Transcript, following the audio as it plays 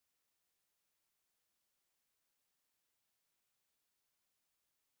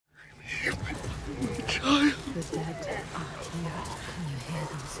The dead are here. Can you hear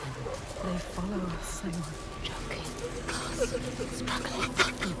them sing? They follow us, sing. Joking. Struggling.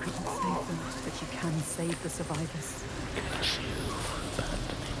 You couldn't save them, but you can save the survivors.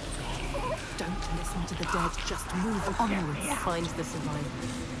 Don't listen to the dead, just move onwards. Find the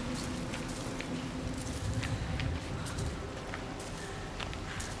survivors.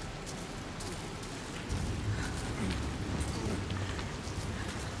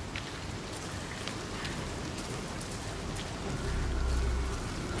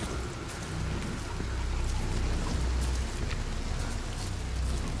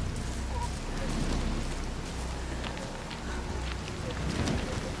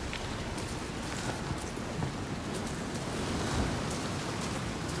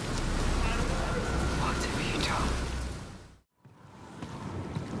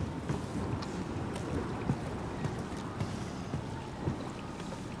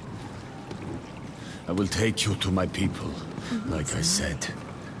 I will take you to my people, like I said.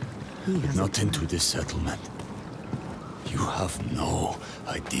 But not into this settlement. You have no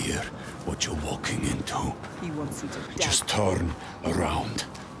idea what you're walking into. He wants you to die. Just turn around.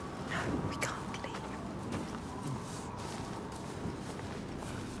 No, we can't leave.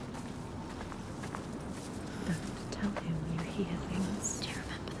 Don't tell him you hear things. Do you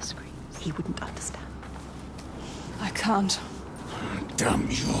remember the screams? He wouldn't understand. I can't.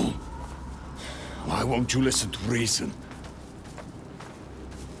 Damn you. Why won't you listen to reason?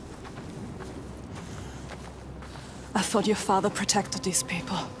 I thought your father protected these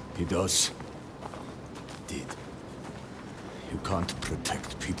people. He does. Did. You can't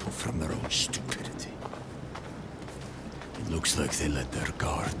protect people from their own stupidity. It looks like they let their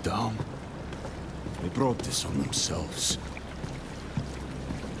guard down. They brought this on themselves.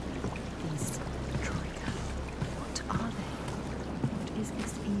 These Troika. What are they? What is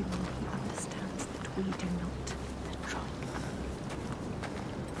this evil he understands that we do not? The Troll.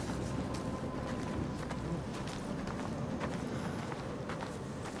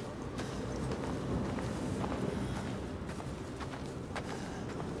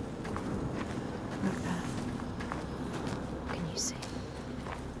 Look there. Can you see?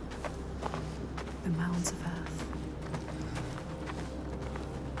 The mounds of earth.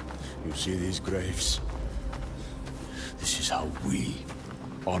 You see these graves? This is how we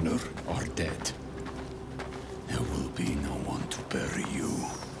honor our dead. There will be no one to bury you.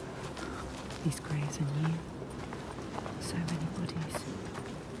 These graves are new. So many bodies.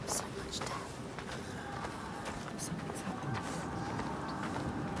 So much death. Something's happened.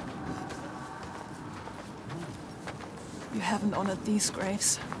 You haven't honored these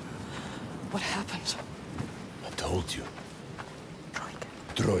graves. What happened? I told you. Troika.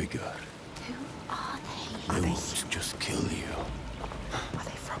 Droigar. Who are they? They won't just kill you. Are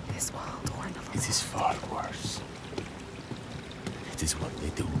they from this world or another? It is far worse. It is what they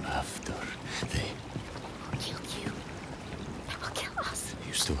do after. They will kill you. They will kill us.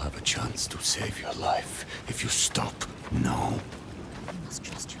 You still have a chance to save your life if you stop now. You must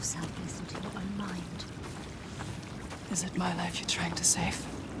trust yourself. Listen to your own mind. Is it my life you're trying to save?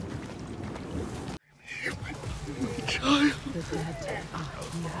 Child. The dead are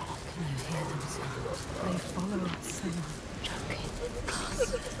here. Can you hear them sing? They follow us, sing. Joking.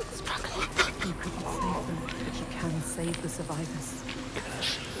 Struggling. You couldn't save them, but you can save the survivors.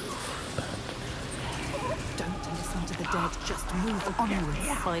 Don't listen to the dead, just move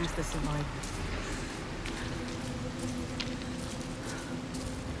onwards. Find the survivors.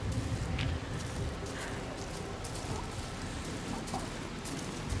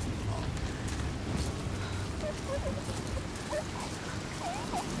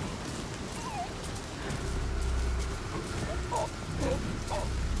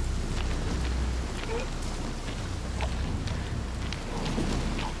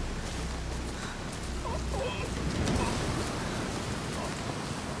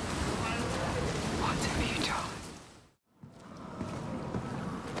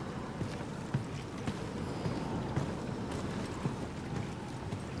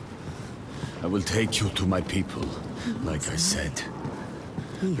 I will take you to my people, like I said.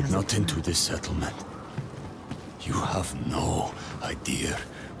 But not into this settlement. You have no idea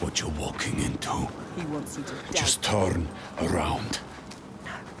what you're walking into. He wants you to die. Just turn around.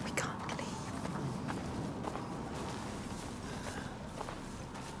 No, we can't leave.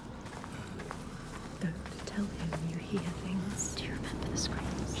 Don't tell him you hear things. Do you remember the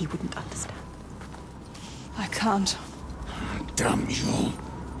screams? He wouldn't understand. I can't. Damn you.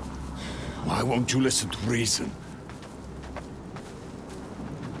 Why won't you listen to reason?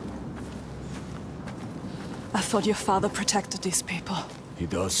 I thought your father protected these people. He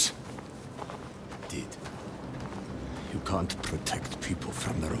does. Did. can't protect people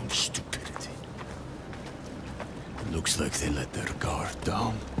from their own stupidity. It looks like they let their guard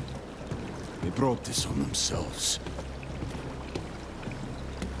down. They brought this on themselves.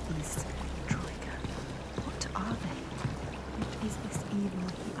 These Troika, what are they? What is this evil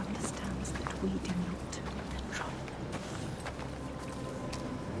he understands that we do not? The Troika.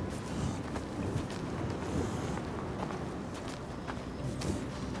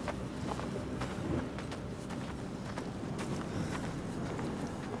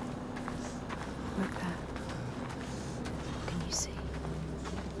 Look there. Can you see?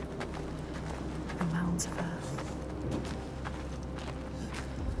 The mounds of earth.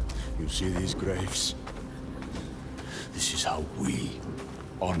 You see these graves? This is how we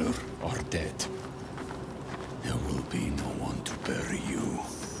honor our dead. There will be no one to bury you.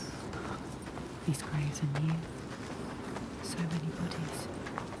 These graves are new. So many bodies.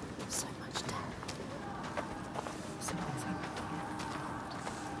 So much death. Something's happened here.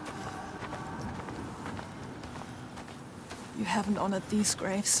 You haven't honored these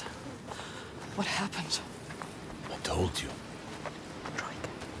graves. What happened? I told you. Troika.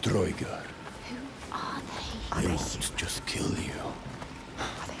 Droigar. Who are they? They won't just kill you.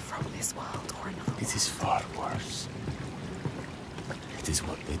 Are they from this world or another? It is far worse. It is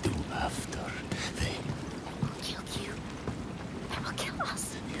what they do after. They will kill you. They will kill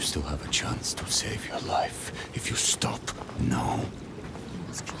us. You still have a chance to save your life if you stop now. You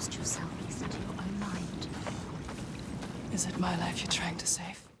must trust yourself, listen to your own mind. Is it my life you're trying to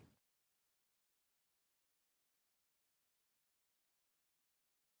save?